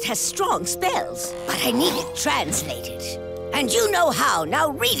sure it has strong spells, but I need it translated. And you know how. Now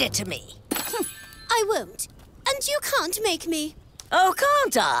read it to me. I won't. And you can't make me. Oh,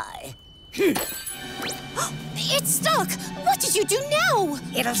 can't I? It's stuck. What did you do now?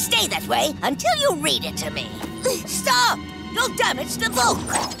 It'll stay that way until you read it to me. Stop! You'll damage the book.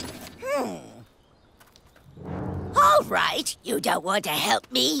 All right, you don't want to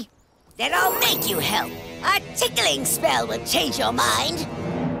help me? Then I'll make you help. A tickling spell will change your mind.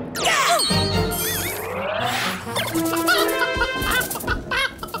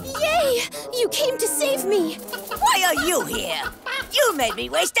 Yay! You came to save me. Why are you here? You made me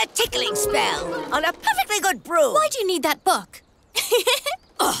waste a tickling spell on a perfectly good brew. Why do you need that book?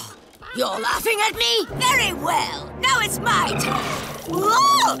 Oh, you're laughing at me? Very well. Now it's my turn.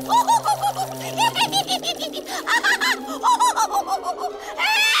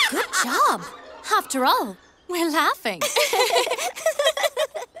 Good job. After all, we're laughing.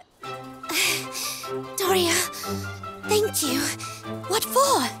 Daria, thank you. What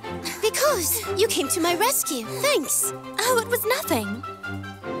for? Because you came to my rescue. Thanks. Oh, it was nothing.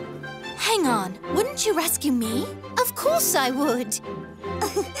 Hang on. Wouldn't you rescue me? Of course I would.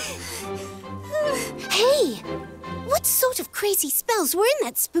 Hey, what sort of crazy spells were in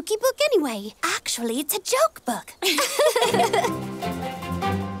that spooky book anyway? Actually, it's a joke book.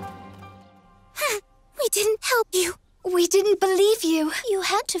 We didn't help you. We didn't believe you. You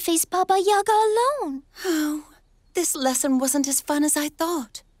had to face Baba Yaga alone. Oh, this lesson wasn't as fun as I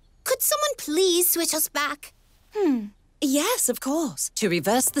thought. Could someone please switch us back? Yes, of course. To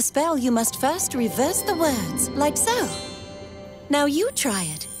reverse the spell, you must first reverse the words, like so. Now you try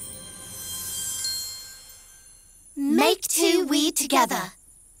it. Make two we together.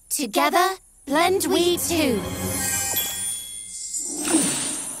 Together, blend we two.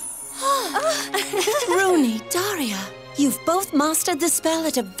 Rooney, Daria, you've both mastered the spell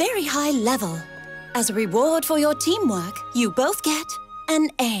at a very high level. As a reward for your teamwork, you both get an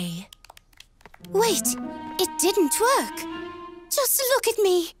A. Wait, it didn't work. Just look at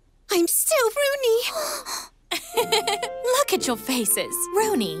me. I'm still Rooney. Look at your faces.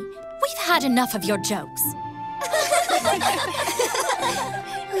 Rooney, we've had enough of your jokes.